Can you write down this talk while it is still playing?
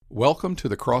Welcome to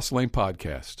the Cross Lane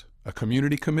Podcast, a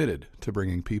community committed to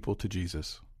bringing people to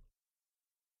Jesus.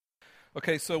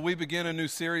 Okay, so we begin a new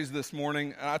series this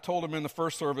morning. I told him in the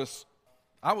first service,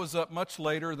 I was up much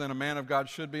later than a man of God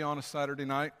should be on a Saturday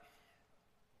night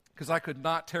because I could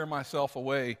not tear myself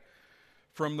away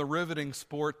from the riveting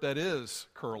sport that is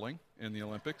curling in the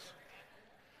Olympics.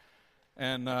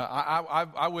 And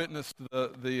I witnessed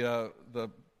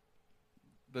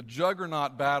the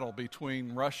juggernaut battle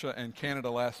between Russia and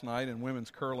Canada last night in women's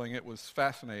curling. It was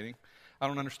fascinating. I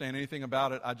don't understand anything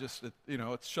about it.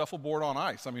 It's shuffleboard on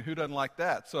ice. I mean, who doesn't like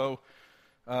that? So,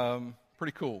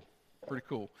 pretty cool.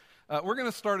 We're going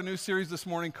to start a new series this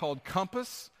morning called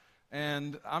Compass.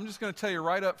 And I'm just going to tell you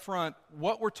right up front,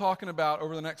 what we're talking about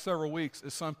over the next several weeks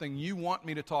is something you want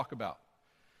me to talk about.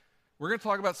 We're going to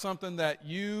talk about something that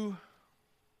you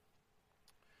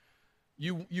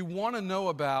want to know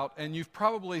about, and you've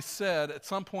probably said at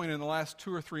some point in the last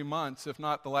 2 or 3 months, if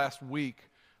not the last week,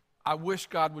 I wish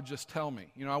God would just tell me.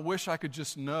 I wish I could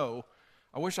just know.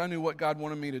 I wish I knew what God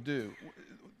wanted me to do.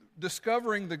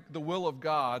 Discovering the will of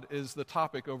God is the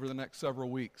topic over the next several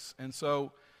weeks. And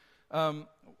so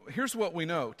here's what we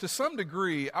know. To some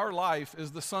degree, our life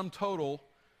is the sum total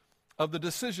of the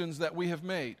decisions that we have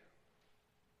made.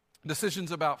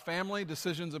 Decisions about family,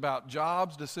 decisions about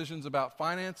jobs, decisions about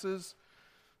finances,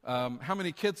 how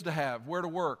many kids to have, where to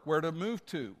work, where to move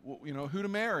to, who to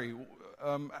marry,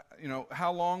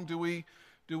 how long do we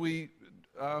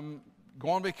go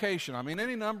on vacation. I mean,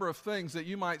 any number of things that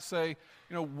you might say,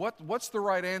 what's the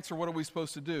right answer, what are we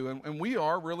supposed to do? And we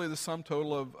are really the sum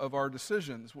total of our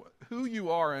decisions. Who you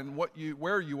are and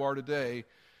where you are today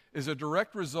is a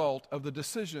direct result of the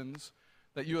decisions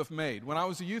that you have made. When I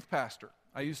was a youth pastor,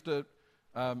 I used to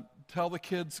tell the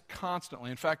kids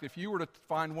constantly. In fact, if you were to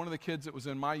find one of the kids that was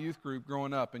in my youth group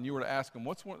growing up and you were to ask them,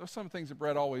 what's some things that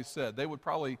Brett always said, this would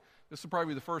probably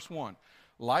be the first one.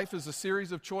 Life is a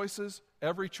series of choices.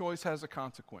 Every choice has a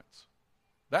consequence.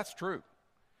 That's true.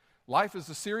 Life is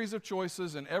a series of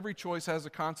choices, and every choice has a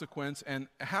consequence, and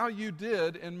how you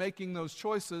did in making those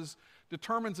choices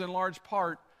determines in large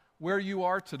part where you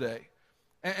are today.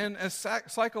 And as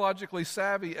psychologically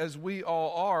savvy as we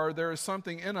all are, there is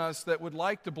something in us that would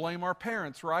like to blame our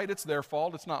parents, right? It's their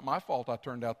fault. It's not my fault I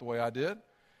turned out the way I did.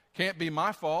 Can't be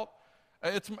my fault.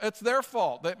 It's their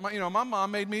fault. That my mom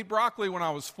made me eat broccoli when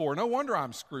I was 4. No wonder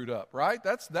I'm screwed up, right?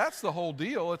 That's the whole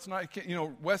deal. It's not,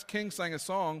 Wes King sang a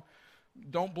song,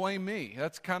 "Don't Blame Me."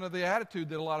 That's kind of the attitude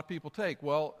that a lot of people take.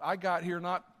 Well, I got here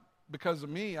not because of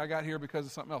me. I got here because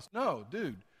of something else. No,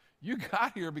 dude, you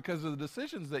got here because of the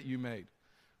decisions that you made.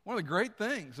 One of the great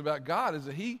things about God is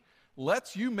that He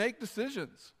lets you make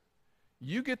decisions.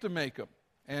 You get to make them.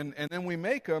 And then we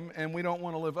make them, and we don't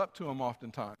want to live up to them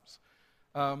oftentimes.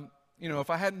 If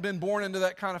I hadn't been born into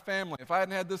that kind of family, if I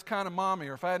hadn't had this kind of mommy,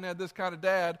 or if I hadn't had this kind of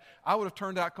dad, I would have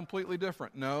turned out completely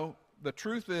different. No, the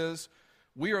truth is,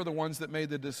 we are the ones that made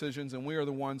the decisions, and we are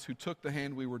the ones who took the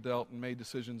hand we were dealt and made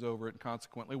decisions over it, and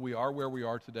consequently, we are where we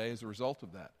are today as a result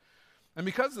of that. And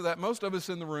because of that, most of us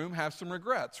in the room have some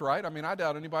regrets, right? I mean, I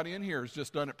doubt anybody in here has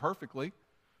just done it perfectly.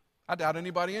 I doubt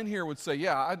anybody in here would say,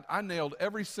 yeah, I nailed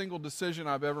every single decision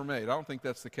I've ever made. I don't think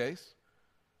that's the case.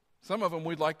 Some of them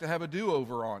we'd like to have a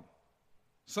do-over on.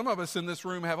 Some of us in this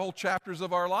room have whole chapters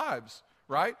of our lives,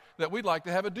 right, that we'd like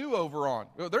to have a do-over on.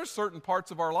 There's certain parts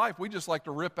of our life we just like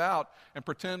to rip out and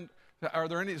pretend.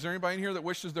 Is there anybody in here that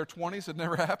wishes their 20s had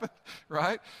never happened,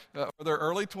 right? Or their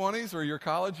early 20s or your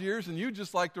college years, and you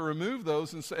just like to remove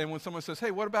those. And when someone says,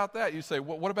 hey, what about that? You say,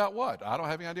 what about what? I don't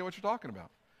have any idea what you're talking about.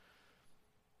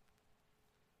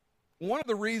 One of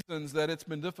the reasons that it's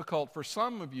been difficult for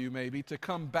some of you maybe to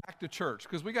come back to church,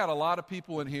 because we got a lot of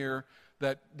people in here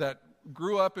that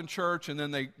grew up in church and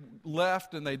then they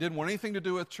left and they didn't want anything to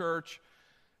do with church.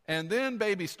 And then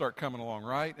babies start coming along,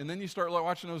 right? And then you start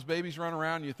watching those babies run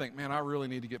around and you think, man, I really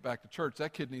need to get back to church.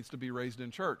 That kid needs to be raised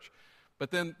in church. But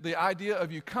then the idea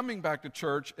of you coming back to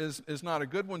church is not a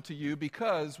good one to you,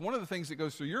 because one of the things that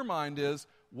goes through your mind is,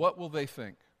 what will they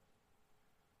think?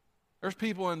 There's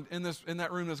people in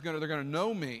that room they're going to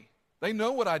know me. They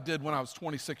know what I did when I was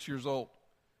 26 years old.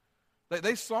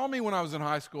 They saw me when I was in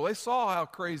high school. They saw how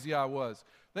crazy I was.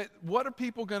 What are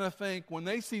people going to think when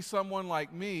they see someone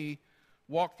like me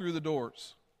walk through the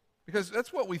doors? Because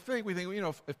that's what we think. We think,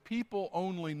 if people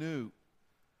only knew.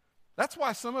 That's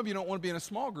why some of you don't want to be in a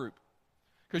small group.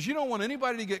 Because you don't want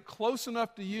anybody to get close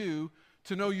enough to you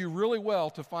to know you really well,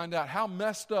 to find out how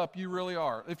messed up you really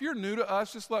are. If you're new to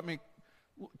us, just let me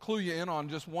clue you in on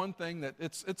just one thing, that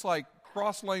it's like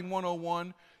Cross Lane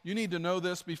 101. You need to know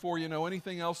this before you know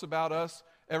anything else about us.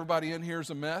 Everybody in here is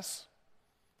a mess.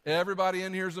 Everybody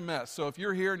in here is a mess. So if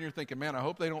you're here and you're thinking, man, I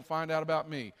hope they don't find out about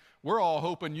me, we're all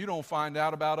hoping you don't find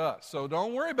out about us. So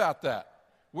don't worry about that.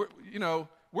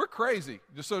 We're crazy,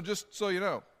 just so you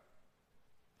know.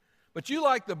 But you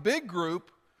like the big group,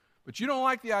 but you don't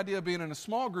like the idea of being in a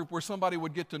small group where somebody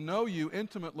would get to know you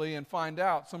intimately and find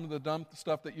out some of the dumb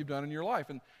stuff that you've done in your life.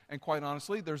 And quite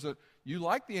honestly, you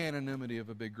like the anonymity of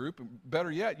a big group. And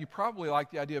better yet, you probably like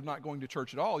the idea of not going to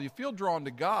church at all. You feel drawn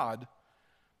to God,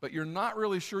 but you're not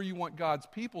really sure you want God's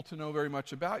people to know very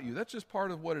much about you. That's just part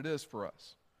of what it is for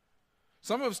us.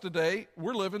 Some of us today,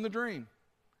 we're living the dream.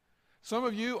 Some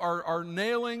of you are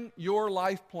nailing your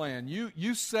life plan.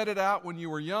 You set it out when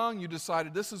you were young. You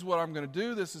decided, this is what I'm going to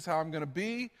do. This is how I'm going to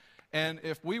be. And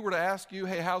if we were to ask you,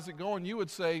 hey, how's it going? You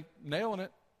would say, nailing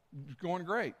it, going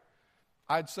great.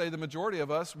 I'd say the majority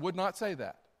of us would not say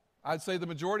that. I'd say the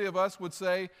majority of us would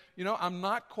say, I'm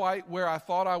not quite where I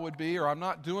thought I would be, or I'm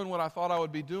not doing what I thought I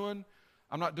would be doing.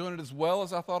 I'm not doing it as well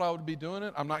as I thought I would be doing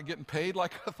it. I'm not getting paid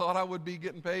like I thought I would be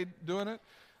getting paid doing it.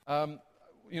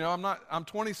 I'm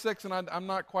 26 and I'm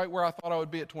not quite where I thought I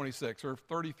would be at 26 or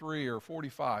 33 or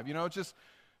 45.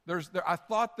 I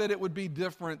thought that it would be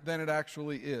different than it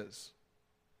actually is.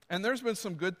 And there's been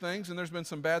some good things and there's been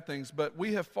some bad things, but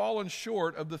we have fallen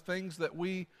short of the things that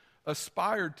we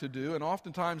aspired to do, and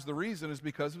oftentimes the reason is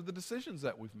because of the decisions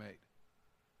that we've made.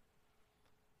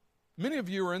 Many of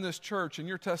you are in this church and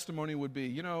your testimony would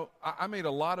be, I made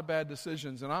a lot of bad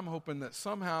decisions, and I'm hoping that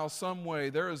somehow, some way,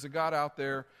 there is a God out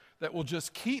there that will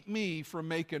just keep me from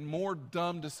making more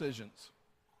dumb decisions.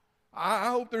 I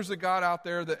hope there's a God out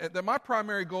there that my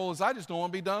primary goal is I just don't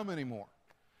want to be dumb anymore.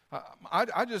 I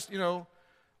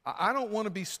don't want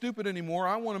to be stupid anymore.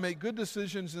 I want to make good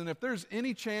decisions, and if there's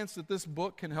any chance that this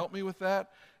book can help me with that,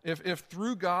 if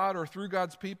through God or through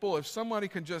God's people, if somebody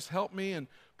can just help me and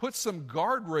put some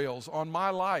guardrails on my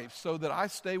life so that I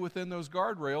stay within those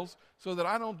guardrails so that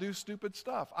I don't do stupid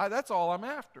stuff. That's all I'm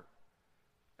after.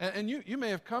 And you may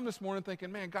have come this morning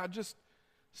thinking, man, God, just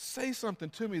say something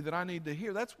to me that I need to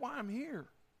hear. That's why I'm here.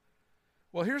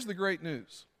 Well, here's the great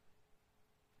news.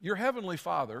 Your Heavenly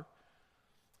Father,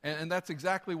 and that's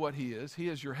exactly what He is. He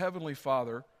is your Heavenly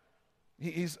Father.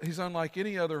 He's unlike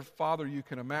any other father you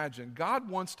can imagine. God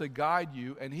wants to guide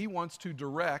you, and He wants to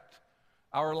direct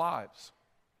our lives.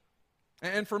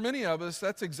 And for many of us,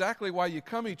 that's exactly why you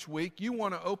come each week. You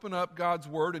want to open up God's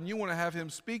Word, and you want to have Him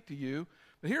speak to you.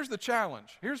 But here's the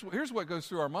challenge. Here's what goes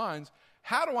through our minds.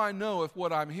 How do I know if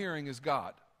what I'm hearing is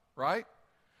God, right?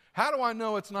 How do I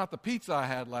know it's not the pizza I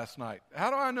had last night?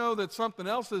 How do I know that something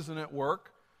else isn't at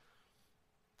work?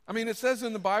 I mean, it says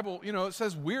in the Bible, it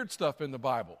says weird stuff in the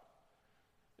Bible.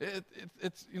 It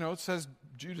says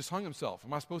Judas hung himself.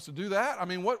 Am I supposed to do that? I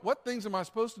mean, what things am I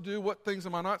supposed to do? What things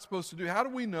am I not supposed to do? How do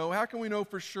we know? How can we know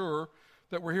for sure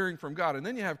that we're hearing from God? And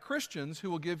then you have Christians who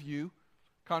will give you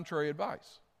contrary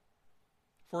advice.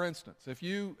 For instance, if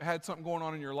you had something going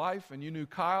on in your life and you knew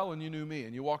Kyle and you knew me,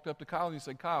 and you walked up to Kyle and you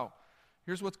said, Kyle,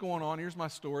 here's what's going on, here's my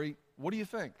story, what do you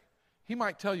think? He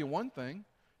might tell you one thing.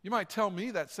 You might tell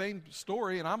me that same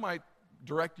story, and I might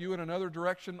direct you in another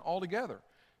direction altogether.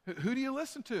 Who do you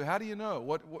listen to? How do you know?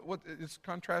 What is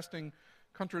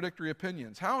contradictory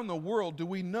opinions? How in the world do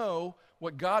we know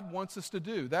what God wants us to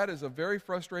do? That is a very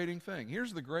frustrating thing.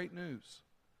 Here's the great news.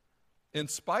 In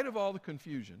spite of all the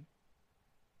confusion,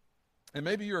 and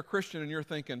maybe you're a Christian and you're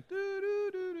thinking,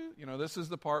 this is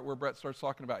the part where Brett starts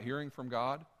talking about hearing from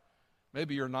God.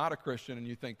 Maybe you're not a Christian and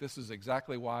you think this is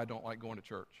exactly why I don't like going to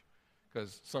church.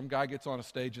 Because some guy gets on a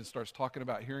stage and starts talking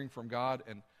about hearing from God,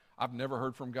 and I've never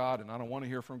heard from God, and I don't want to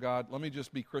hear from God. Let me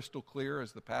just be crystal clear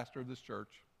as the pastor of this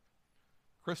church.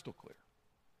 Crystal clear.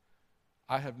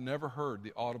 I have never heard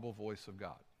the audible voice of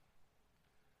God.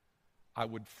 I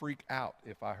would freak out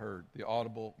if I heard the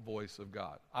audible voice of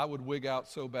God. I would wig out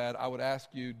so bad. I would ask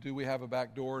you, do we have a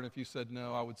back door? And if you said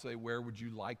no, I would say, where would you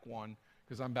like one?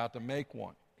 Because I'm about to make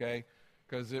one, okay?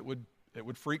 Because it would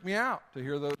freak me out to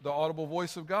hear the audible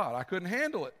voice of God. I couldn't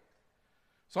handle it.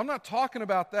 So I'm not talking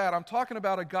about that. I'm talking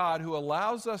about a God who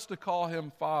allows us to call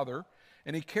Him Father,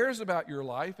 and He cares about your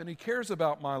life, and He cares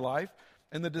about my life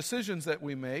and the decisions that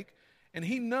we make. And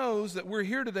He knows that we're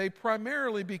here today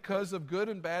primarily because of good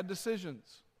and bad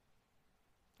decisions.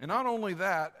 And not only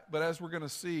that, but as we're going to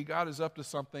see, God is up to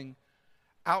something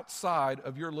outside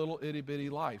of your little itty-bitty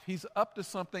life. He's up to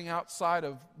something outside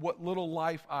of what little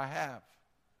life I have.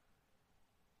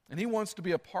 And He wants to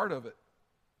be a part of it.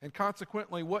 And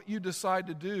consequently, what you decide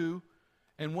to do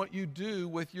and what you do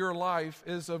with your life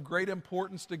is of great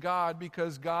importance to God,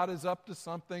 because God is up to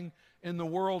something in the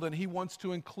world and He wants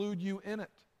to include you in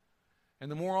it. And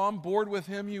the more on board with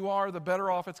Him you are, the better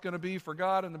off it's going to be for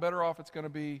God and the better off it's going to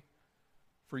be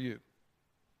for you.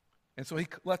 And so he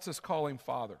lets us call him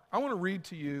Father. I want to read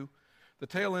to you the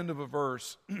tail end of a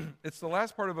verse. It's the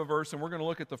last part of a verse, and we're going to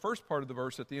look at the first part of the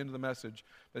verse at the end of the message.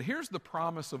 But here's the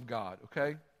promise of God,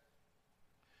 okay?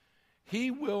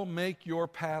 He will make your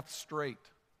path straight.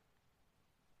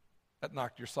 That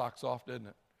knocked your socks off, didn't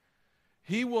it?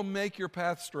 He will make your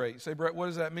path straight. You say, Brett, what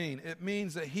does that mean? It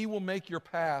means that he will make your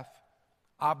path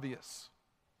obvious.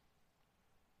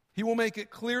 He will make it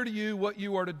clear to you what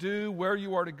you are to do, where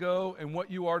you are to go, and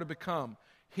what you are to become.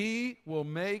 He will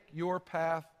make your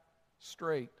path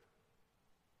straight.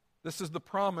 This is the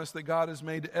promise that God has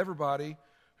made to everybody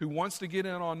who wants to get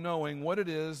in on knowing what it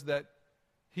is that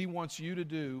he wants you to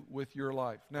do with your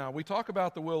life. Now, we talk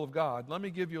about the will of God. Let me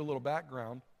give you a little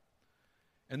background,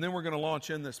 and then we're going to launch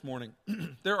in this morning.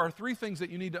 There are three things that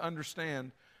you need to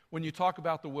understand when you talk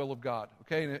about the will of God,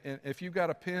 okay? And if you've got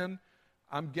a pen,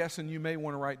 I'm guessing you may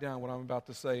want to write down what I'm about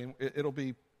to say, and it'll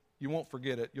be, you won't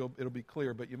forget it, it'll be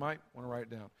clear, but you might want to write it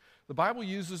down. The Bible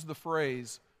uses the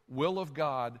phrase will of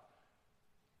God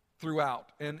throughout,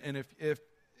 and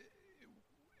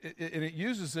it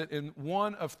uses it in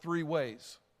one of three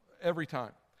ways every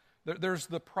time. There's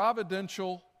the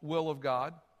providential will of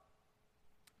God,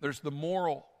 there's the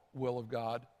moral will of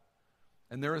God,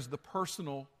 and there is the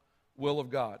personal will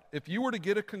of God. If you were to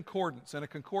get a concordance, and a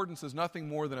concordance is nothing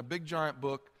more than a big giant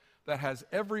book that has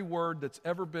every word that's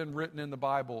ever been written in the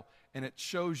Bible, and it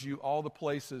shows you all the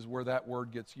places where that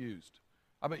word gets used.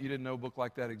 I bet you didn't know a book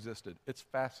like that existed. It's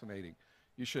fascinating.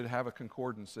 You should have a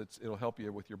concordance. It'll help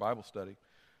you with your Bible study.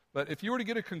 But if you were to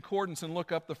get a concordance and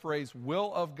look up the phrase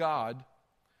will of God,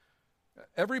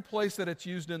 every place that it's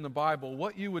used in the Bible,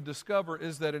 what you would discover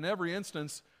is that in every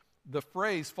instance, the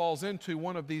phrase falls into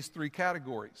one of these three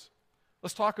categories.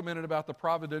 Let's talk a minute about the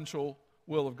providential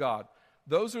will of God.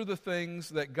 Those are the things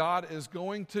that God is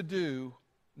going to do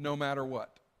no matter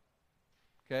what.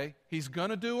 Okay? He's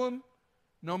going to do them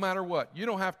no matter what. You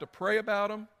don't have to pray about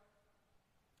them.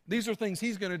 These are things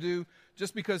he's going to do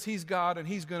just because he's God and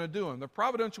he's going to do them. The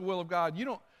providential will of God, you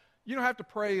don't have to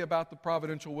pray about the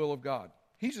providential will of God.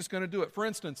 He's just going to do it. For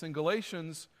instance, in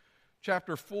Galatians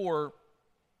chapter 4,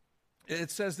 it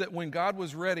says that when God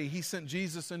was ready, he sent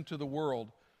Jesus into the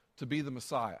world to be the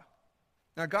Messiah.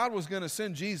 Now, God was going to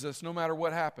send Jesus no matter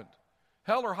what happened.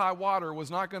 Hell or high water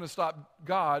was not going to stop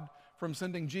God from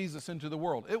sending Jesus into the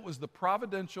world. It was the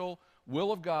providential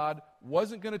will of God,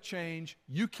 wasn't going to change.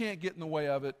 You can't get in the way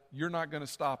of it. You're not going to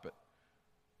stop it.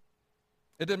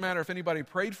 It didn't matter if anybody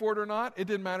prayed for it or not. It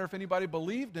didn't matter if anybody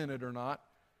believed in it or not.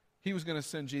 He was going to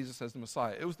send Jesus as the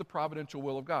Messiah. It was the providential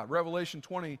will of God. Revelation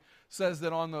 20 says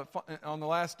that on the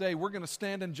last day, we're going to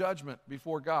stand in judgment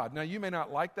before God. Now, you may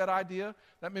not like that idea.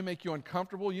 That may make you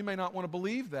uncomfortable. You may not want to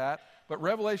believe that. But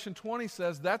Revelation 20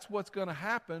 says that's what's going to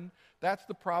happen. That's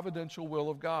the providential will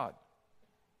of God.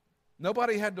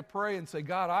 Nobody had to pray and say,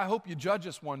 God, I hope you judge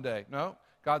us one day. No,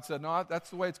 God said, no, that's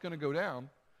the way it's going to go down,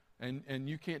 and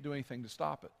you can't do anything to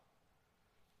stop it.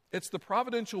 It's the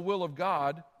providential will of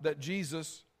God that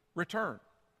Jesus returned.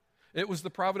 It was the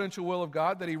providential will of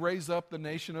God that he raised up the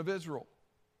nation of Israel,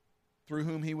 through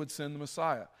whom he would send the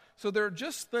Messiah. So there are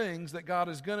just things that God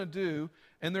is going to do,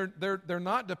 and they're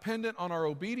not dependent on our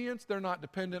obedience. They're not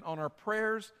dependent on our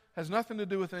prayers. Has nothing to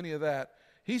do with any of that.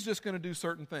 He's just going to do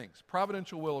certain things.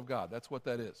 Providential will of God, that's what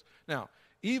that is. Now,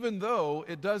 even though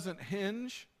it doesn't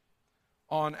hinge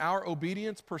on our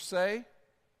obedience per se,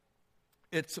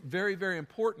 it's very, very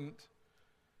important.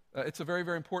 It's a very,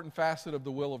 very important facet of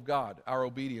the will of God, our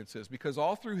obedience is. Because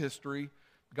all through history,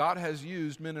 God has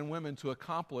used men and women to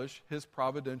accomplish his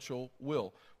providential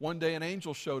will. One day an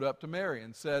angel showed up to Mary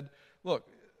and said, look,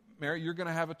 Mary, you're going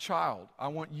to have a child. I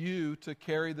want you to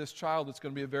carry this child. It's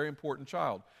going to be a very important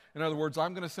child. In other words,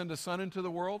 I'm going to send a son into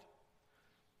the world,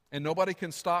 and nobody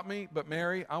can stop me, but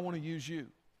Mary, I want to use you.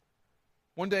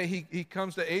 One day he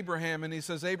comes to Abraham and he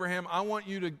says, Abraham, I want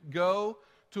you to go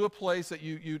to a place that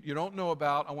you don't know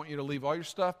about. I want you to leave all your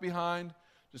stuff behind.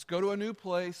 Just go to a new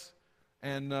place,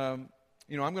 and I'm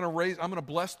going to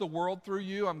bless the world through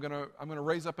you. I'm going to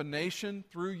raise up a nation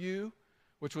through you,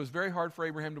 which was very hard for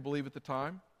Abraham to believe at the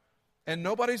time. And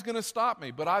nobody's going to stop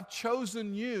me, but I've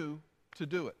chosen you to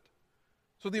do it.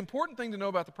 So the important thing to know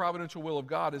about the providential will of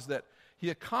God is that he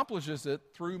accomplishes it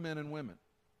through men and women.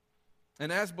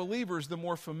 And as believers, the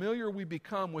more familiar we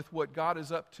become with what God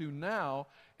is up to now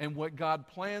and what God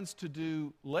plans to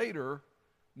do later,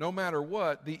 no matter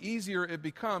what, the easier it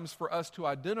becomes for us to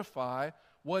identify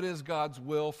what is God's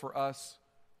will for us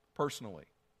personally.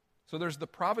 So there's the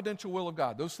providential will of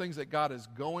God, those things that God is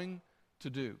going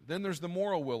to do. Then there's the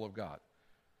moral will of God.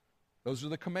 Those are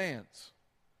the commands.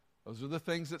 Those are the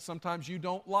things that sometimes you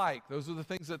don't like. Those are the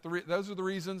things those are the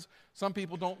reasons some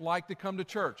people don't like to come to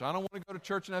church. I don't want to go to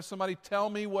church and have somebody tell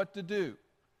me what to do.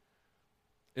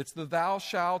 It's the thou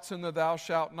shalts and the thou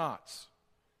shalt nots.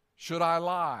 Should I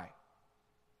lie?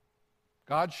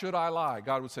 God, should I lie?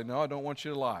 God would say, no, I don't want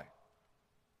you to lie.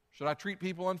 Should I treat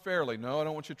people unfairly? No, I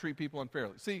don't want you to treat people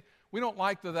unfairly. See, we don't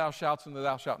like the thou shalts and the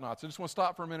thou shalt nots. I just want to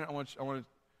stop for a minute. I want to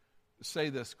say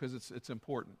this because it's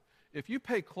important. If you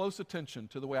pay close attention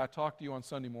to the way I talk to you on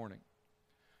Sunday morning,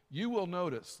 you will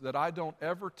notice that I don't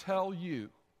ever tell you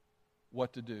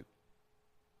what to do.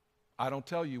 I don't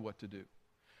tell you what to do.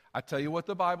 I tell you what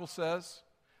the Bible says.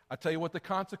 I tell you what the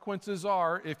consequences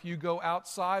are if you go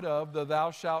outside of the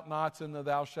thou shalt nots and the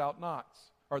thou shalt nots,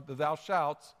 or the thou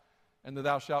shalts and the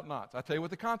thou shalt nots. I tell you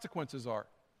what the consequences are.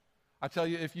 I tell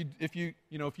you if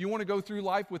you want to go through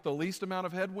life with the least amount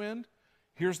of headwind,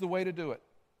 here's the way to do it.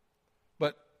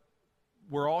 But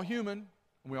we're all human,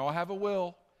 and we all have a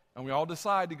will, and we all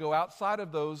decide to go outside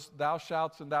of those thou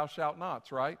shalts and thou shalt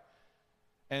nots, right?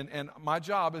 And my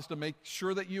job is to make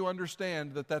sure that you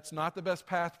understand that that's not the best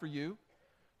path for you,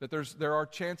 that there are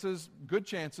chances, good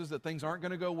chances, that things aren't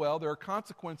going to go well. There are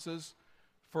consequences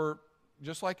for,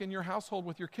 just like in your household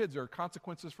with your kids, there are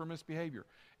consequences for misbehavior.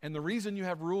 And the reason you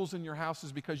have rules in your house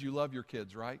is because you love your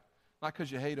kids, right? Not because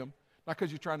you hate them, not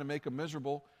because you're trying to make them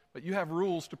miserable, but you have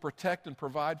rules to protect and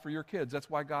provide for your kids. That's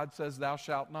why God says, thou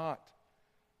shalt not.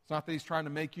 It's not that He's trying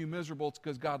to make you miserable. It's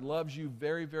because God loves you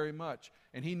very, very much.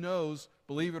 And He knows,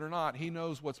 believe it or not, He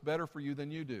knows what's better for you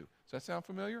than you do. Does that sound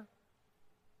familiar?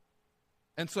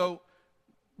 And so,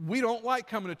 we don't like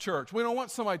coming to church. We don't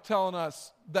want somebody telling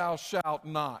us, thou shalt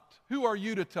not. Who are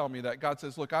you to tell me that? God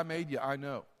says, look, I made you, I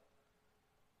know.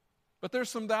 But there's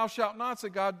some thou shalt nots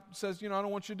that God says, I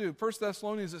don't want you to do. 1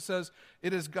 Thessalonians, it says,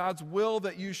 it is God's will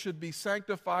that you should be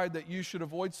sanctified, that you should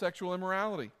avoid sexual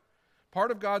immorality. Part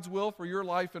of God's will for your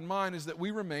life and mine is that we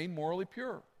remain morally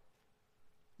pure.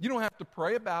 You don't have to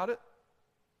pray about it.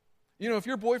 If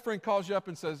your boyfriend calls you up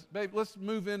and says, babe, let's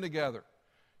move in together.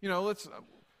 You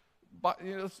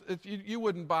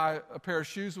wouldn't buy a pair of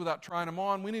shoes without trying them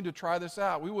on. We need to try this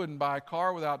out. We wouldn't buy a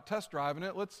car without test driving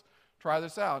it. Let's try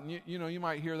this out. And you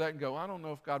might hear that and go, I don't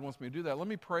know if God wants me to do that. Let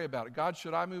me pray about it. God,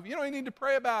 should I move? You need to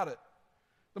pray about it.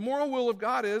 The moral will of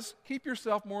God is keep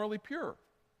yourself morally pure.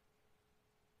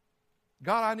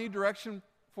 God, I need direction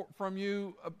from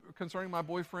you concerning my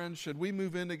boyfriend. Should we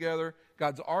move in together?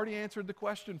 God's already answered the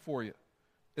question for you.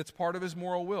 It's part of His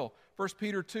moral will. 1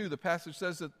 Peter 2, the passage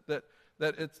says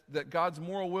that God's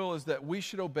moral will is that we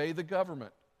should obey the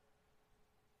government,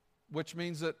 which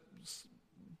means that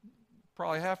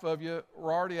probably half of you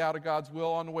were already out of God's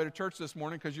will on the way to church this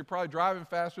morning because you're probably driving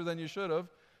faster than you should have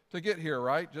to get here,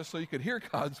 right? Just so you could hear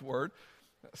God's word.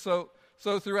 So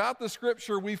throughout the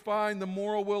Scripture, we find the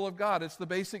moral will of God. It's the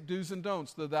basic do's and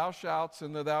don'ts, the thou shalts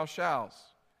and the thou shalls.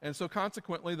 And so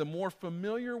consequently, the more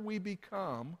familiar we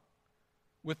become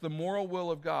with the moral will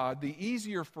of God, the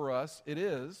easier for us it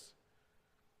is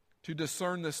to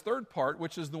discern this third part,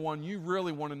 which is the one you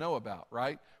really want to know about,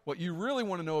 right? What you really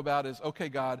want to know about is, okay,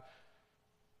 God,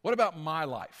 what about my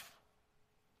life?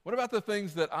 What about the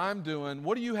things that I'm doing?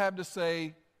 What do you have to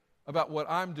say about what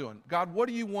I'm doing? God, what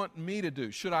do you want me to do?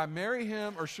 Should I marry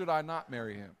him or should I not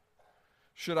marry him?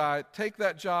 Should I take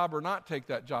that job or not take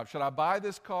that job? Should I buy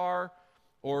this car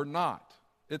or not?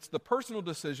 It's the personal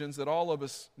decisions that all of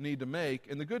us need to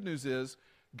make. And the good news is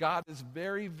God is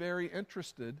very, very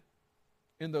interested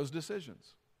in those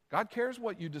decisions. God cares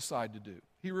what you decide to do.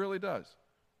 He really does.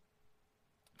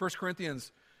 In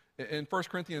 1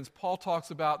 Corinthians, Paul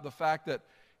talks about the fact that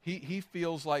he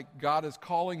feels like God is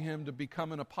calling him to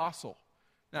become an apostle.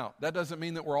 Now, that doesn't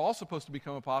mean that we're all supposed to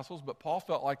become apostles, but Paul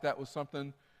felt like that was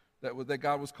something that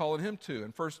God was calling him to.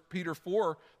 In 1 Peter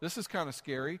 4, this is kind of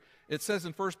scary. It says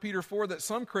in 1 Peter 4 that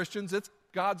some Christians, it's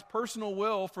God's personal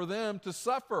will for them to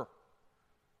suffer.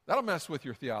 That'll mess with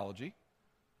your theology.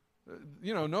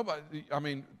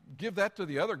 Give that to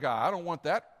the other guy. I don't want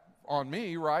that on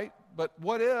me, right? But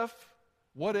what if,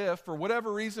 for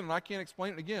whatever reason, and I can't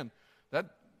explain it again, that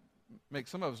makes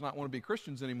some of us not want to be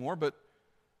Christians anymore, but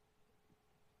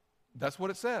that's what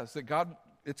it says, that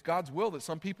it's God's will that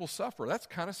some people suffer. That's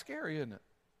kind of scary, isn't it?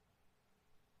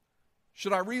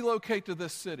 Should I relocate to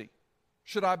this city?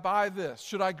 Should I buy this?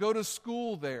 Should I go to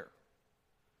school there?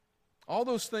 All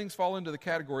those things fall into the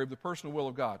category of the personal will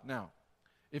of God. Now,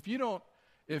 if you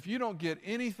don't get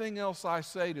anything else I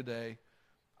say today,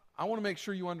 I want to make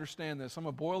sure you understand this. I'm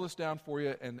going to boil this down for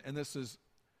you, and this is,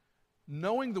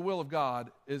 knowing the will of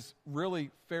God is really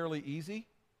fairly easy.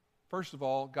 First of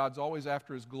all, God's always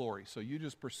after His glory. So you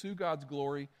just pursue God's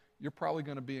glory, you're probably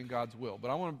going to be in God's will.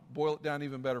 But I want to boil it down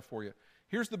even better for you.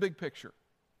 Here's the big picture.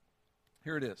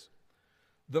 Here it is.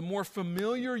 The more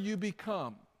familiar you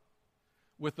become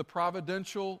with the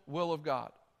providential will of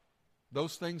God,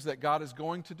 those things that God is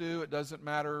going to do, it doesn't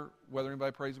matter whether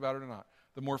anybody prays about it or not.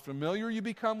 The more familiar you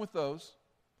become with those,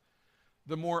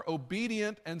 the more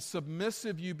obedient and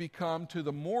submissive you become to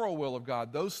the moral will of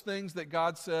God. Those things that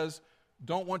God says,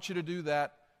 don't want you to do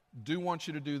that, do want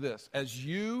you to do this. As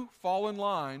you fall in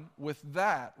line with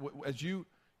that, as you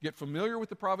get familiar with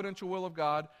the providential will of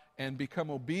God and become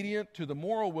obedient to the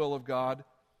moral will of God,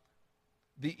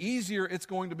 the easier it's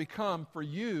going to become for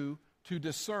you to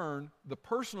discern the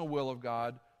personal will of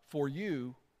God for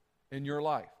you in your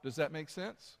life. Does that make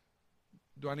sense?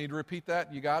 Do I need to repeat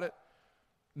that? You got it?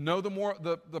 Know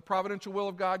the providential will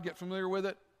of God, get familiar with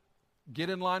it, get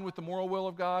in line with the moral will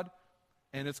of God,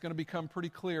 and it's going to become pretty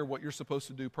clear what you're supposed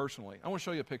to do personally. I want to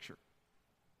show you a picture.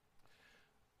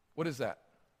 What is that?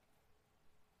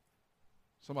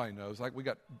 Somebody knows. Like we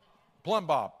got plumb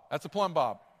bob. That's a plumb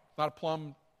bob. It's not a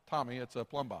plumb Tommy, it's a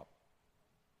plumb bob.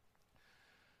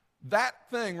 That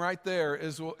thing right there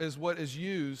is what is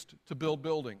used to build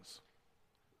buildings.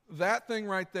 That thing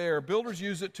right there, builders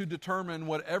use it to determine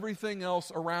what everything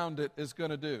else around it is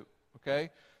going to do, okay?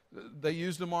 They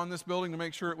used them on this building to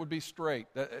make sure it would be straight.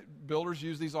 Builders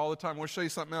use these all the time. I want to show you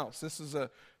something else. This is a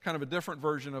kind of a different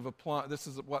version of a plumb. This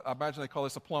is what I imagine they call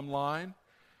this a plumb line,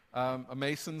 a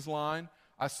mason's line.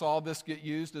 I saw this get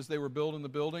used as they were building the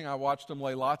building. I watched them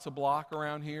lay lots of block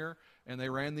around here, and they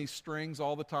ran these strings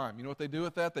all the time. You know what they do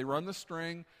with that? They run the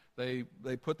string, they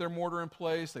put their mortar in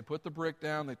place, they put the brick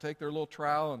down, they take their little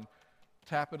trowel and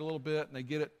tap it a little bit, and they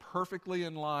get it perfectly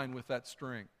in line with that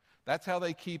string. That's how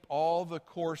they keep all the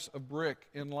course of brick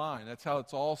in line. That's how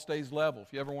it all stays level.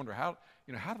 If you ever wonder how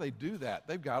do they do that?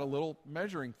 They've got a little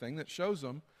measuring thing that shows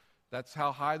them that's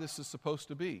how high this is supposed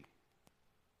to be.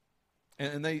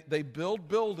 And they build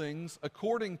buildings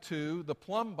according to the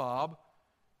plumb bob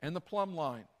and the plumb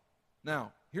line.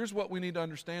 Now, here's what we need to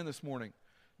understand this morning.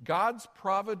 God's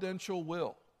providential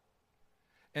will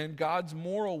and God's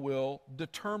moral will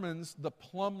determines the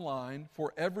plumb line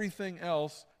for everything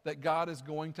else that God is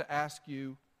going to ask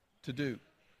you to do.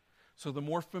 So the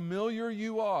more familiar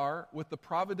you are with the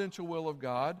providential will of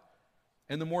God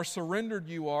and the more surrendered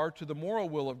you are to the moral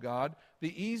will of God,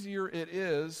 the easier it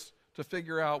is to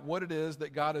figure out what it is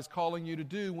that God is calling you to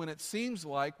do when it seems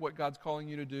like what God's calling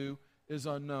you to do is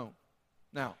unknown.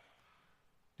 Now,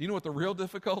 do you know what the real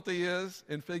difficulty is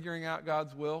in figuring out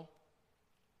God's will?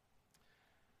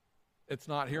 It's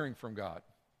not hearing from God.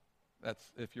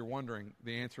 That's, if you're wondering,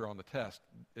 the answer on the test.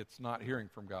 It's not hearing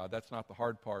from God. That's not the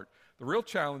hard part. The real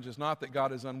challenge is not that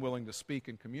God is unwilling to speak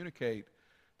and communicate.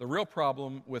 The real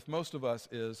problem with most of us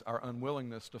is our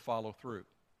unwillingness to follow through,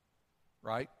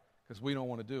 right? Because we don't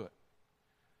want to do it.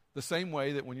 The same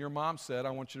way that when your mom said, I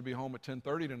want you to be home at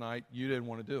 10:30 tonight, you didn't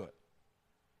want to do it.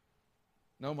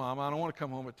 No, Mom, I don't want to come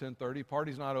home at 10:30.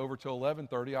 Party's not over till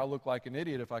 11:30. I'll look like an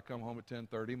idiot if I come home at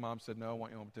 10:30. Mom said, no, I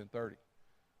want you home at 10:30.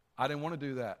 I didn't want to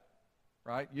do that,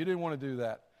 right? You didn't want to do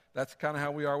that. That's kind of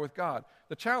how we are with God.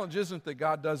 The challenge isn't that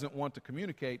God doesn't want to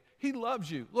communicate. He loves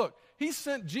you. Look, He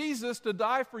sent Jesus to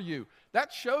die for you.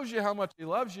 That shows you how much He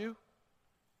loves you.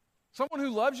 Someone who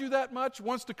loves you that much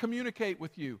wants to communicate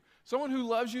with you. Someone who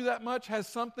loves you that much has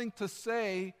something to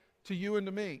say to you and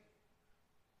to me.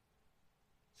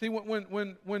 See,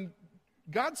 when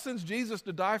God sends Jesus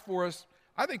to die for us,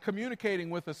 I think communicating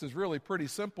with us is really pretty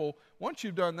simple. Once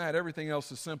you've done that, everything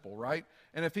else is simple, right?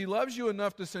 And if He loves you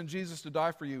enough to send Jesus to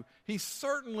die for you, He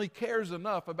certainly cares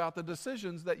enough about the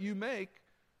decisions that you make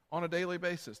on a daily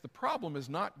basis. The problem is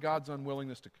not God's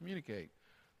unwillingness to communicate.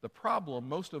 The problem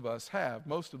most of us have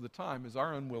most of the time is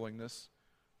our unwillingness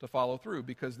to follow through,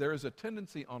 because there is a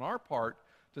tendency on our part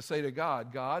to say to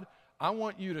God, God, I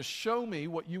want you to show me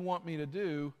what you want me to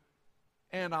do,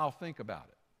 and I'll think about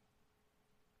it.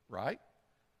 Right?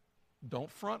 Don't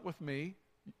front with me.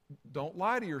 Don't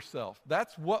lie to yourself.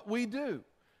 That's what we do.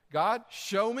 God,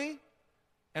 show me,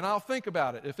 and I'll think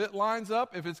about it. If it lines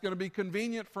up, if it's going to be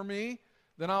convenient for me,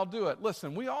 then I'll do it.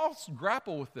 Listen, we all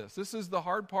grapple with this. This is the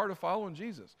hard part of following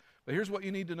Jesus. But here's what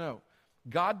you need to know.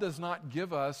 God does not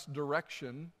give us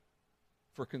direction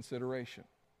for consideration.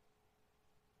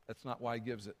 That's not why He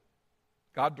gives it.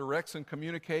 God directs and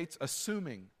communicates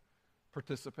assuming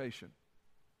participation.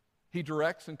 He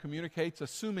directs and communicates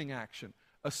assuming action,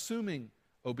 assuming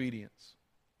obedience.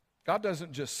 God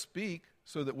doesn't just speak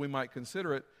so that we might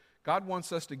consider it. God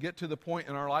wants us to get to the point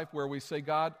in our life where we say,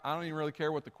 God, I don't even really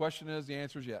care what the question is. The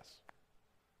answer is yes.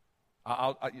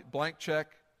 Blank check,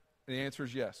 the answer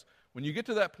is yes. When you get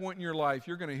to that point in your life,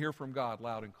 you're going to hear from God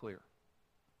loud and clear.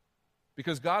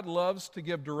 Because God loves to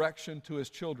give direction to His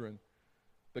children,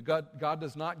 But God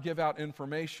does not give out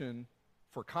information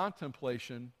for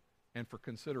contemplation and for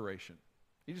consideration.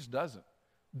 He just doesn't.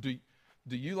 Do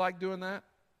you like doing that?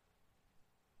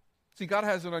 See, God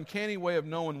has an uncanny way of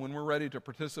knowing when we're ready to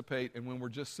participate and when we're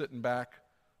just sitting back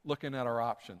looking at our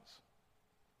options.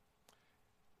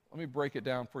 Let me break it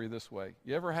down for you this way.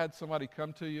 You ever had somebody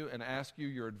come to you and ask you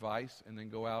your advice and then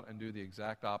go out and do the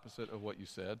exact opposite of what you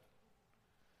said?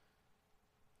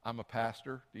 I'm a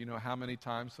pastor. Do you know how many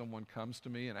times someone comes to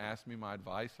me and asks me my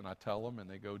advice and I tell them and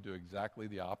they go do exactly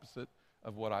the opposite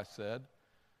of what I said?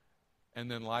 And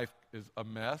then life is a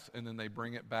mess, and then they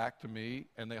bring it back to me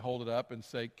and they hold it up and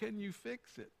say, "Can you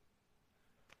fix it?"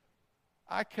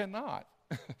 I cannot.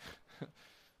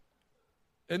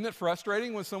 Isn't it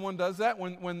frustrating when someone does that?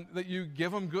 When that you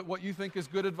give them what you think is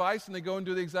good advice and they go and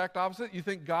do the exact opposite? You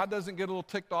think God doesn't get a little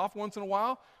ticked off once in a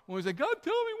while? When we say, "God,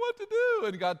 tell me what to do,"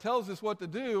 and God tells us what to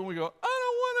do, and we go, "I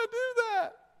don't want to do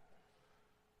that."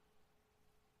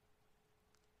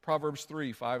 Proverbs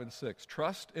 3, 5, and 6.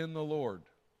 Trust in the Lord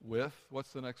with,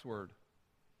 what's the next word?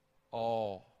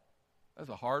 All. That's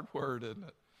a hard word, isn't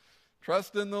it?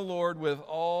 Trust in the Lord with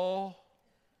all.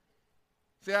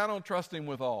 See, I don't trust Him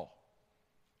with all.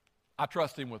 I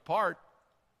trust Him with part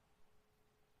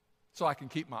so I can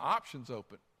keep my options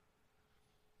open.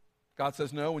 God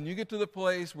says, no, when you get to the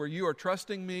place where you are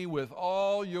trusting me with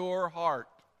all your heart.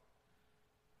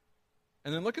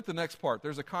 And then look at the next part.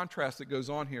 There's a contrast that goes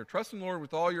on here. Trust in the Lord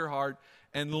with all your heart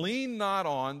and lean not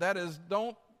on. That is,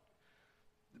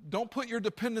 don't put your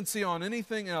dependency on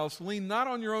anything else. Lean not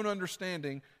on your own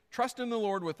understanding. Trust in the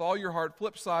Lord with all your heart.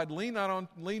 Flip side, lean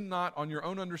not on your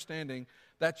own understanding.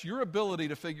 That's your ability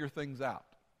to figure things out.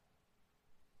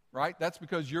 Right? That's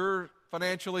because you're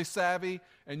financially savvy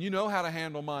and you know how to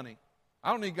handle money. I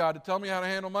don't need God to tell me how to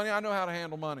handle money. I know how to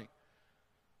handle money.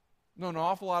 No, an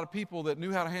awful lot of people that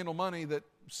knew how to handle money that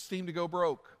seem to go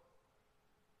broke.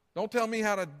 Don't tell me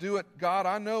how to do it, God.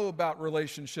 I know about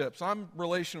relationships. I'm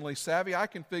relationally savvy. I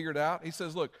can figure it out. He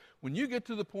says, look, when you get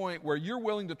to the point where you're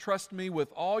willing to trust me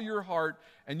with all your heart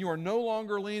and you are no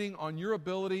longer leaning on your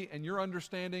ability and your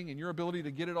understanding and your ability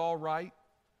to get it all right,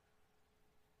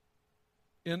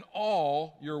 in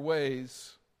all your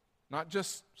ways, not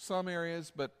just some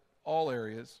areas, but all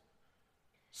areas,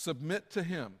 submit to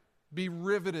Him. Be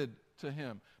riveted to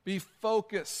Him. Be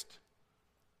focused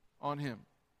on Him.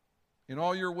 In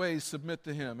all your ways, submit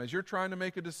to Him. As you're trying to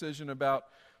make a decision about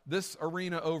this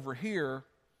arena over here,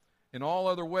 in all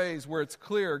other ways where it's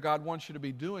clear God wants you to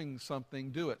be doing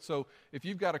something, do it. So if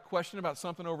you've got a question about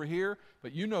something over here,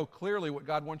 but you know clearly what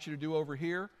God wants you to do over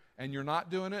here, and you're not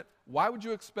doing it, why would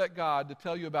you expect God to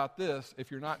tell you about this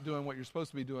if you're not doing what you're supposed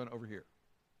to be doing over here?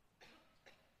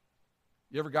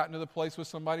 You ever gotten to the place with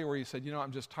somebody where you said,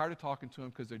 I'm just tired of talking to them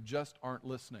because they just aren't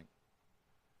listening?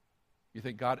 You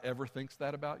think God ever thinks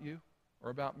that about you or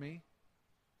about me?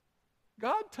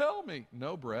 God, tell me.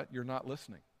 No, Brett, you're not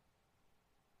listening.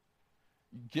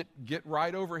 Get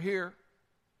right over here.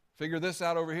 Figure this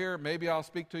out over here. Maybe I'll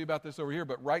speak to you about this over here,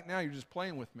 but right now you're just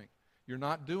playing with me. You're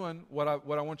not doing what I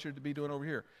want you to be doing over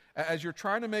here. As you're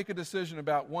trying to make a decision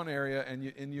about one area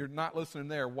and you're not listening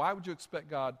there, why would you expect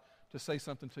God to say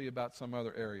something to you about some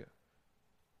other area?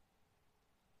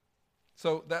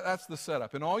 So that's the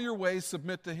setup. In all your ways,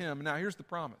 submit to Him. Now, here's the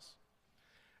promise.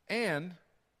 And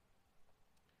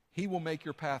He will make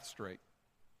your path straight.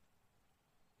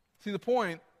 See, the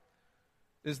point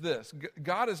is this.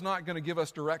 God is not going to give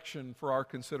us direction for our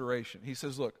consideration. He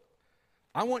says, look,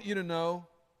 I want you to know,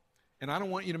 and I don't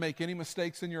want you to make any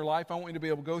mistakes in your life. I want you to be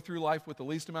able to go through life with the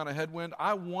least amount of headwind.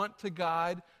 I want to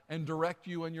guide and direct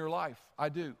you in your life. I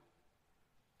do.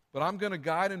 But I'm going to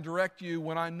guide and direct you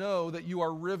when I know that you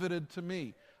are riveted to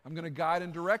me. I'm going to guide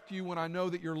and direct you when I know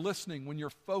that you're listening, when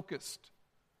you're focused.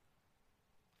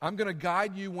 I'm going to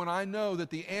guide you when I know that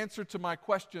the answer to my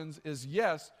questions is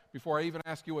yes before I even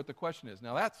ask you what the question is.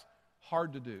 Now, that's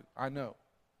hard to do. I know.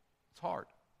 It's hard.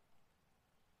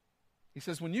 He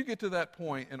says, when you get to that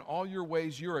point, in all your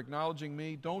ways you're acknowledging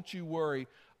me, don't you worry.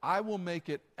 I will make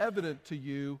it evident to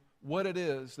you what it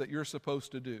is that you're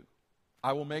supposed to do.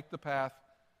 I will make the path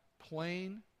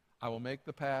plain. I will make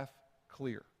the path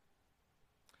clear.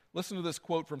 Listen to this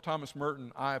quote from Thomas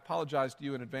Merton. I apologize to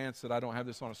you in advance that I don't have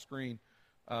this on a screen.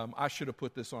 I should have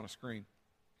put this on a screen.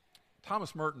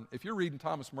 Thomas Merton, if you're reading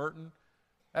Thomas Merton,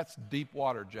 that's deep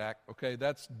water, Jack, okay?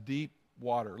 That's deep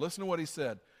water. Listen to what he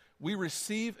said. We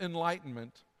receive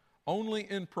enlightenment only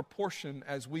in proportion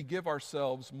as we give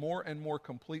ourselves more and more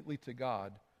completely to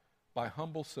God by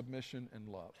humble submission and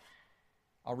love.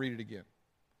 I'll read it again.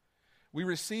 We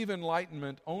receive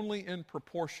enlightenment only in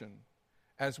proportion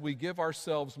as we give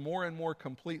ourselves more and more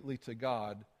completely to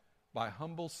God by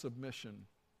humble submission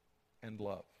and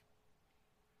love.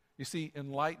 You see,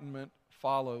 enlightenment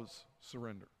follows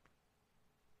surrender.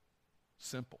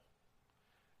 Simple.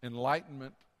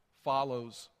 Enlightenment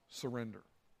follows surrender.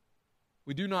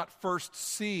 We do not first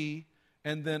see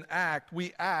and then act.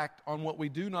 We act on what we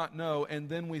do not know, and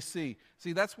then we see.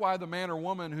 See, that's why the man or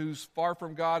woman who's far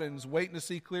from God and is waiting to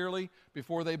see clearly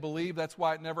before they believe, that's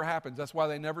why it never happens. That's why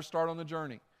they never start on the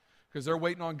journey. Because they're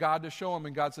waiting on God to show them,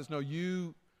 and God says, no,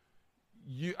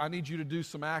 I need you to do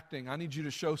some acting. I need you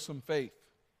to show some faith.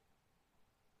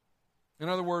 In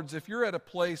other words, if you're at a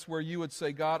place where you would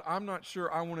say, God, I'm not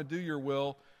sure I want to do your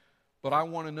will, but I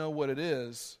want to know what it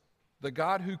is, the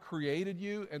God who created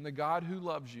you and the God who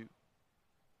loves you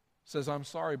says, I'm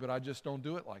sorry, but I just don't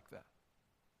do it like that.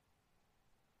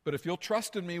 But if you'll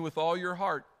trust in me with all your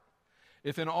heart,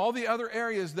 if in all the other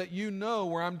areas that you know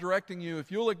where I'm directing you,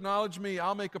 if you'll acknowledge me,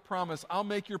 I'll make a promise. I'll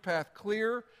make your path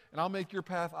clear and I'll make your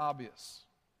path obvious.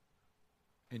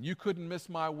 And you couldn't miss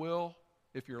my will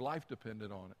if your life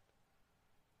depended on it.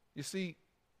 You see,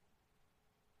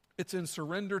 it's in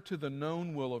surrender to the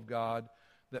known will of God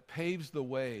that paves the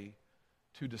way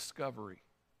to discovery,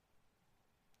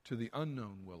 to the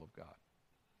unknown will of God.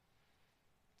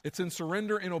 It's in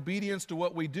surrender and obedience to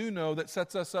what we do know that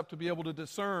sets us up to be able to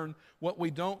discern what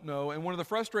we don't know. And one of the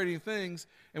frustrating things,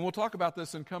 and we'll talk about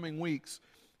this in coming weeks,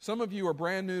 some of you are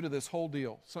brand new to this whole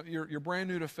deal. So you're brand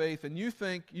new to faith, and you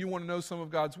think you want to know some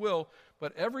of God's will,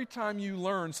 but every time you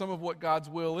learn some of what God's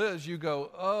will is, you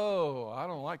go, oh, I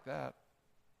don't like that.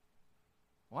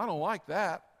 Well, I don't like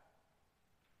that.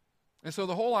 And so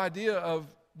the whole idea of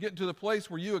getting to the place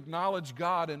where you acknowledge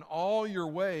God in all your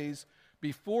ways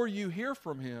before you hear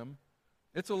from Him,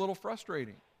 it's a little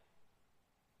frustrating.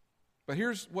 But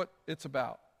here's what it's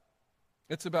about.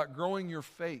 It's about growing your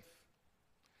faith.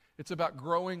 It's about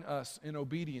growing us in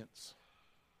obedience.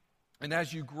 And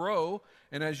as you grow,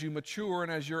 and as you mature,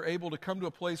 and as you're able to come to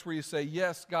a place where you say,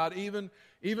 yes, God, even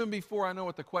before I know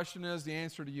what the question is, the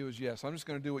answer to you is yes. I'm just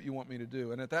going to do what you want me to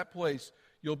do. And at that place,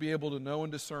 you'll be able to know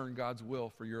and discern God's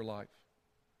will for your life.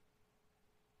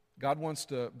 God wants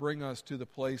to bring us to the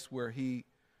place where He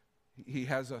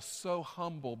has us so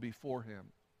humble before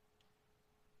Him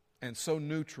and so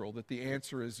neutral that the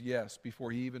answer is yes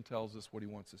before He even tells us what He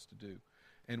wants us to do.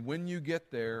 And when you get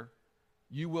there,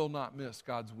 you will not miss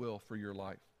God's will for your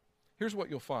life. Here's what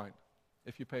you'll find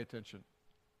if you pay attention.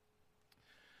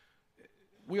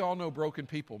 We all know broken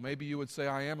people. Maybe you would say,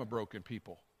 I am a broken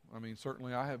people. I mean,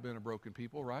 certainly I have been a broken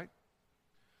people, right?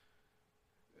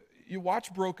 You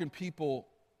watch broken people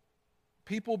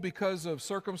because of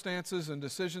circumstances and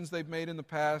decisions they've made in the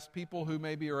past, people who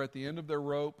maybe are at the end of their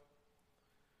rope.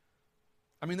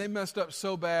 I mean, they messed up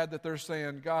so bad that they're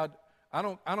saying, God, I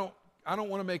don't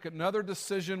want to make another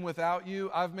decision without you.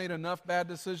 I've made enough bad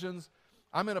decisions.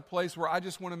 I'm in a place where I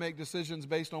just want to make decisions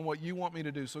based on what you want me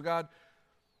to do. So God,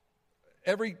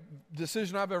 every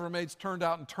decision I've ever made's turned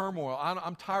out in turmoil.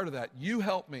 I'm tired of that. You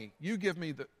help me. You give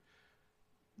me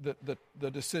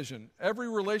the decision. Every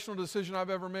relational decision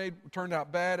I've ever made turned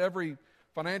out bad. Every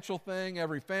financial thing,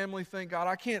 every family thing. God,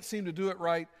 I can't seem to do it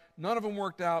right. None of them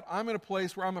worked out. I'm in a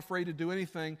place where I'm afraid to do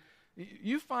anything.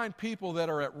 You find people that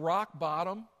are at rock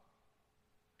bottom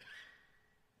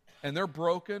and they're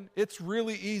broken. It's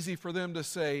really easy for them to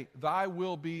say, thy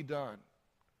will be done.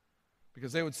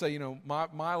 Because they would say,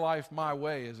 my life, my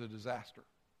way is a disaster.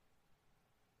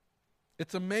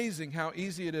 It's amazing how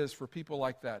easy it is for people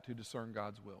like that to discern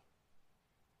God's will.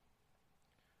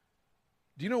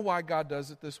 Do you know why God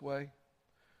does it this way?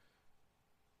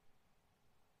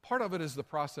 Part of it is the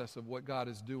process of what God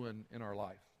is doing in our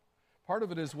life. Part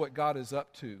of it is what God is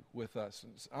up to with us.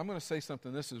 And I'm going to say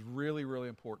something. This is really, really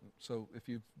important. So if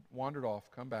you've wandered off,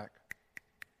 come back.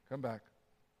 Come back.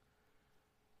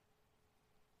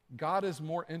 God is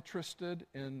more interested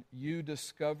in you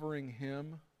discovering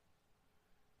Him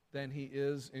than He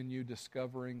is in you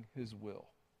discovering His will.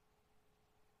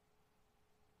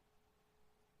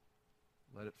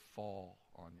 Let it fall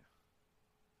on you.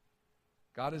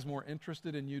 God is more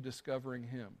interested in you discovering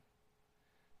Him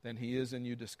than He is in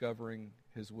you discovering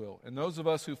His will. And those of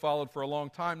us who followed for a long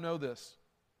time know this.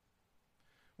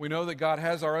 We know that God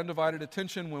has our undivided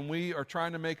attention when we are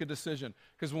trying to make a decision.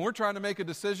 Because when we're trying to make a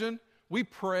decision, we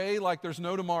pray like there's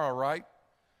no tomorrow, right?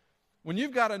 When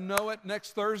you've got to know it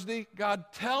next Thursday, God,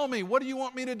 tell me, what do you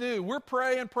want me to do? We're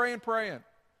praying.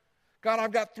 God,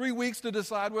 I've got 3 weeks to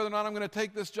decide whether or not I'm going to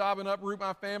take this job and uproot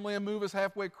my family and move us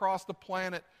halfway across the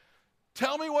planet.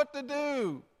 Tell me what to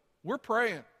do. We're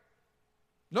praying.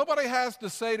 Nobody has to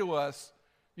say to us,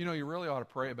 you really ought to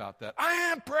pray about that. I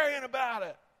am praying about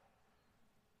it.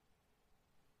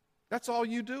 That's all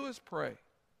you do is pray.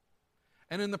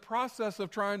 And in the process of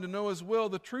trying to know His will,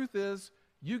 the truth is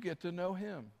you get to know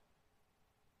Him.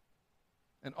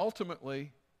 And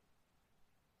ultimately,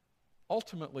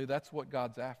 that's what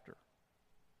God's after.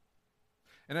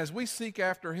 And as we seek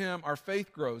after Him, our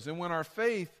faith grows. And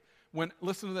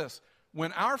listen to this,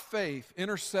 when our faith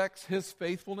intersects His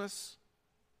faithfulness,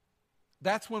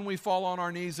 that's when we fall on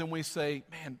our knees and we say,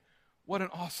 man, what an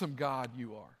awesome God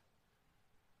you are.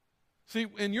 See,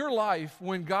 in your life,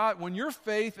 when your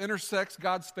faith intersects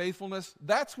God's faithfulness,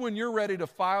 that's when you're ready to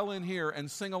file in here and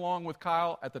sing along with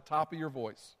Kyle at the top of your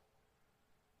voice.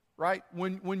 Right?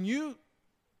 When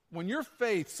your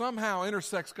faith somehow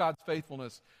intersects God's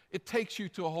faithfulness, it takes you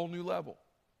to a whole new level.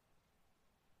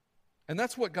 And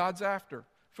that's what God's after.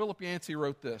 Philip Yancey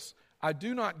wrote this, I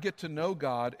do not get to know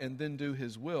God and then do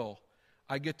His will.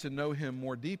 I get to know Him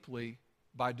more deeply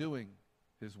by doing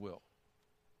His will.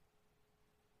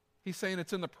 He's saying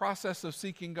it's in the process of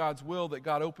seeking God's will that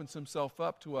God opens Himself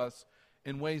up to us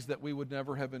in ways that we would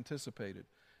never have anticipated.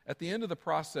 At the end of the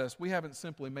process, we haven't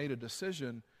simply made a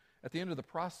decision. At the end of the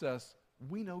process,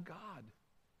 we know God.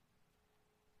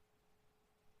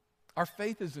 Our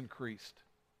faith is increased.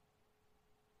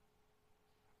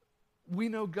 We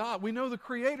know God. We know the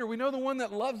Creator. We know the one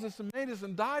that loves us and made us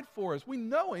and died for us. We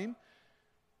know Him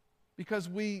because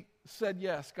we said,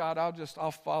 yes, God,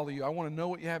 I'll follow you. I want to know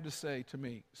what you have to say to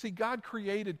me. See, God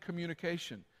created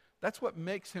communication. That's what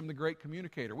makes Him the great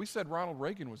communicator. We said Ronald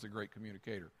Reagan was the great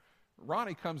communicator.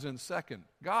 Ronnie comes in second.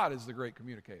 God is the great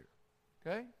communicator.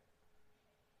 Okay?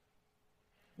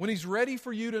 When He's ready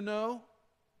for you to know,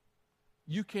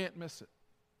 you can't miss it.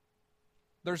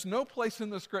 There's no place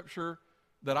in the Scripture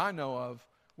that I know of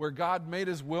where God made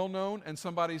His will known and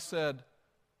somebody said,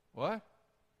 what?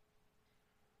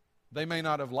 They may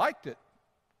not have liked it.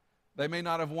 They may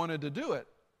not have wanted to do it.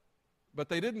 But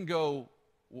they didn't go,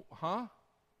 huh?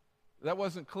 That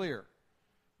wasn't clear.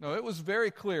 No, it was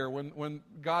very clear when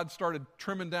God started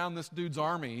trimming down this dude's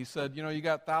army. He said, you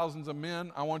got thousands of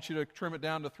men. I want you to trim it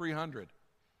down to 300.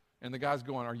 And the guy's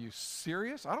going, are you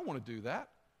serious? I don't want to do that.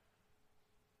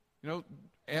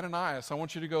 Ananias, I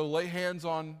want you to go lay hands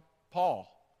on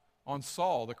on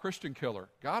Saul, the Christian killer.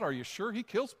 God, are you sure? He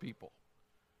kills people.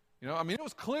 It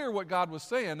was clear what God was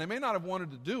saying. They may not have wanted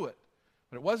to do it,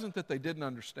 but it wasn't that they didn't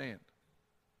understand.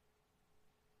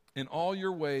 In all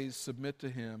your ways, submit to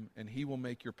Him, and He will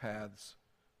make your paths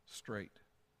straight.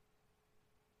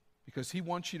 Because He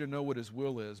wants you to know what His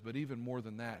will is, but even more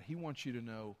than that, He wants you to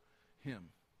know Him.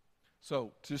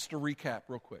 So, just to recap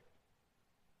real quick.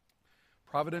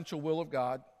 Providential will of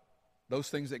God, those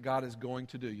things that God is going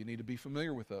to do. You need to be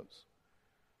familiar with those.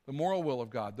 The moral will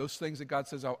of God, those things that God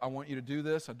says, I want you to do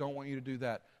this, I don't want you to do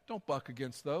that. Don't buck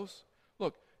against those.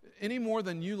 Look, any more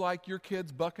than you like your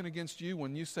kids bucking against you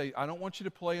when you say, I don't want you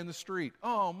to play in the street.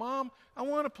 Oh, Mom, I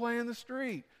want to play in the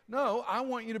street. No, I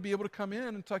want you to be able to come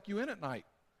in and tuck you in at night.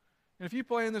 And if you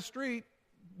play in the street,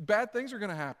 bad things are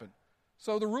going to happen.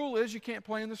 So the rule is you can't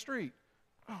play in the street.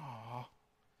 Oh,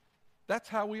 that's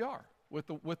how we are with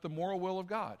the moral will of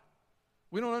God.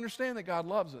 We don't understand that God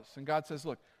loves us. And God says,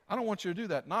 look, I don't want you to do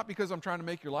that. Not because I'm trying to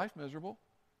make your life miserable.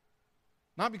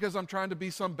 Not because I'm trying to be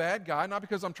some bad guy. Not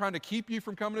because I'm trying to keep you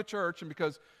from coming to church and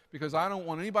because I don't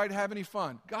want anybody to have any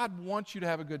fun. God wants you to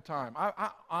have a good time. I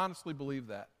honestly believe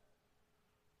that.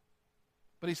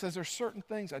 But He says there's certain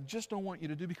things I just don't want you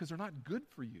to do because they're not good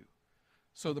for you.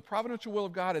 So the providential will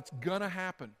of God, it's going to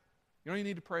happen. You don't even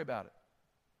need to pray about it.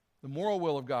 The moral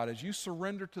will of God, as you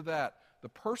surrender to that, the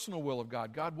personal will of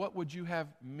God, God, what would you have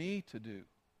me to do?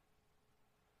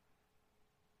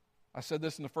 I said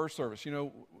this in the first service.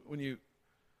 When you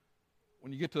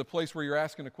get to the place where you're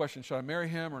asking the question, should I marry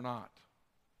him or not?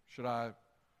 Should I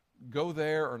go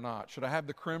there or not? Should I have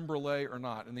the creme brulee or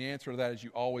not? And the answer to that is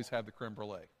you always have the creme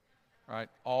brulee. Right?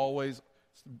 Always.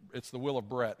 It's the will of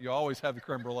Brett. You always have the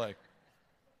creme brulee.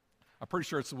 I'm pretty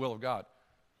sure it's the will of God.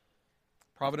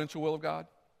 Providential will of God,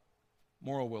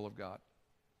 moral will of God,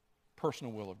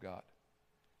 personal will of God.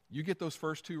 You get those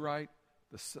first two right,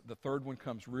 the third one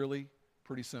comes really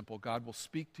pretty simple. God will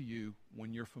speak to you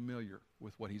when you're familiar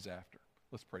with what He's after.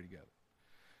 Let's pray together.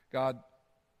 God,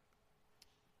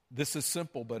 this is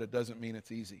simple, but it doesn't mean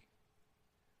it's easy.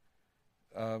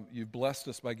 You've blessed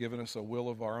us by giving us a will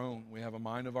of our own. We have a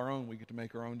mind of our own. We get to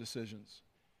make our own decisions.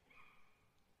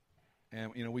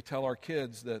 And, we tell our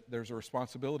kids that there's a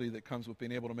responsibility that comes with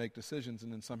being able to make decisions,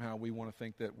 and then somehow we want to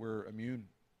think that we're immune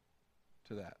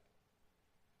to that.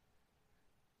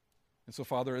 And so,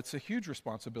 Father, it's a huge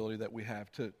responsibility that we have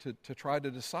to try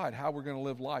to decide how we're going to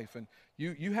live life. And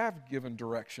you have given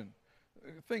direction.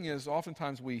 The thing is,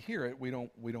 oftentimes we hear it, we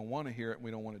don't want to hear it, and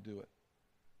we don't want to do it.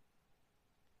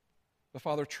 But,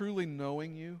 Father, truly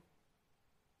knowing you,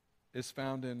 is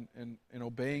found in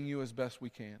obeying you as best we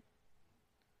can.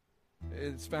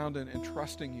 It's found in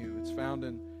trusting you. It's found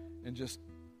in just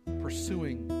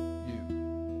pursuing you.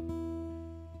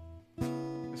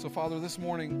 And so, Father, this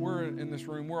morning, we're in this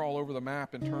room, we're all over the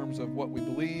map in terms of what we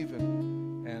believe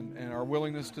and our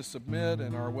willingness to submit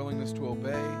and our willingness to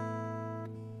obey.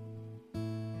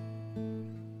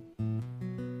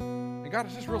 And God,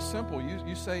 it's just real simple.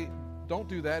 You say, don't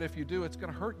do that. If you do, it's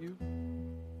going to hurt you.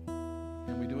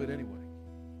 And we do it anyway.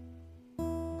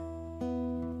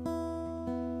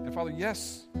 And Father,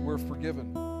 yes, we're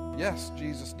forgiven. Yes,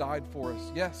 Jesus died for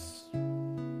us. Yes,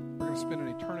 we're going to spend an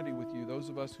eternity with you, those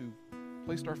of us who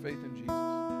placed our faith in Jesus.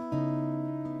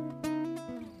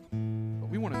 But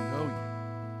we want to know you.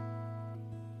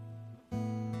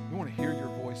 We want to hear your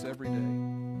voice every day.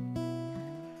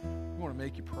 We want to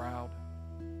make you proud.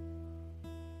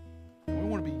 And we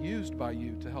want to be used by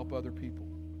you to help other people.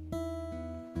 So,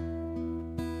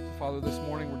 Father, this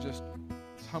morning we're just,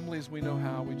 as humbly as we know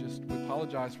how, we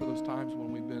apologize for those times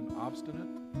when we've been obstinate,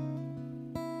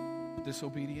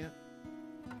 disobedient,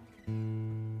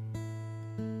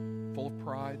 full of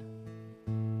pride.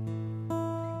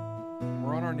 And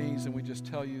we're on our knees and we just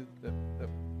tell you that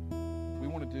we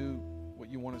want to do what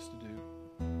you want us to do.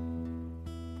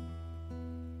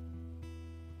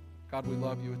 God, we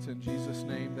love you. It's in Jesus'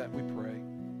 name that we pray.